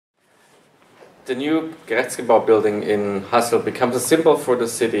The new Gerechtsgebouw building in Hasseltse becomes a symbol for the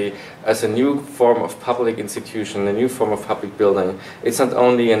city as a new form of public institution, a new form of public building. It's not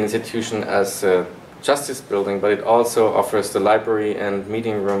only an institution as a justice building, but it also offers the library and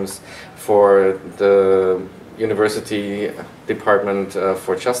meeting rooms for the university department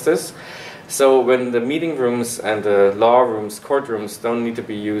for justice. So when the meeting rooms and the law rooms, courtrooms don't need to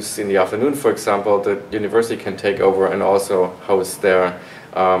be used in the afternoon, for example, the university can take over and also host their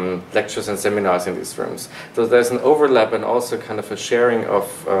lectures and seminars in these rooms. So there's an overlap and also kind of a sharing of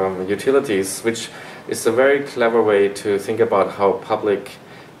utilities, which is a very clever way to think about how public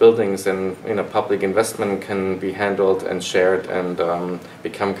buildings and public investment can be handled and shared and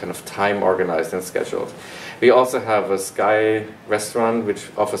become kind of time organized and scheduled. We also have a sky restaurant which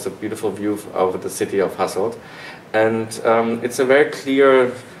offers a beautiful view over the city of Hasselt, and it's a very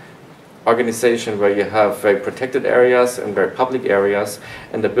clear organization where you have very protected areas and very public areas,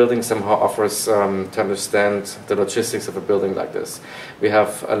 and the building somehow offers to understand the logistics of a building like this. We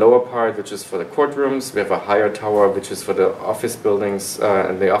have a lower part which is for the courtrooms, we have a higher tower which is for the office buildings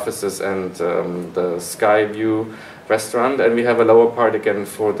and the offices and the sky view restaurant, and we have a lower part again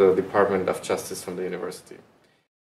for the Department of Justice from the university.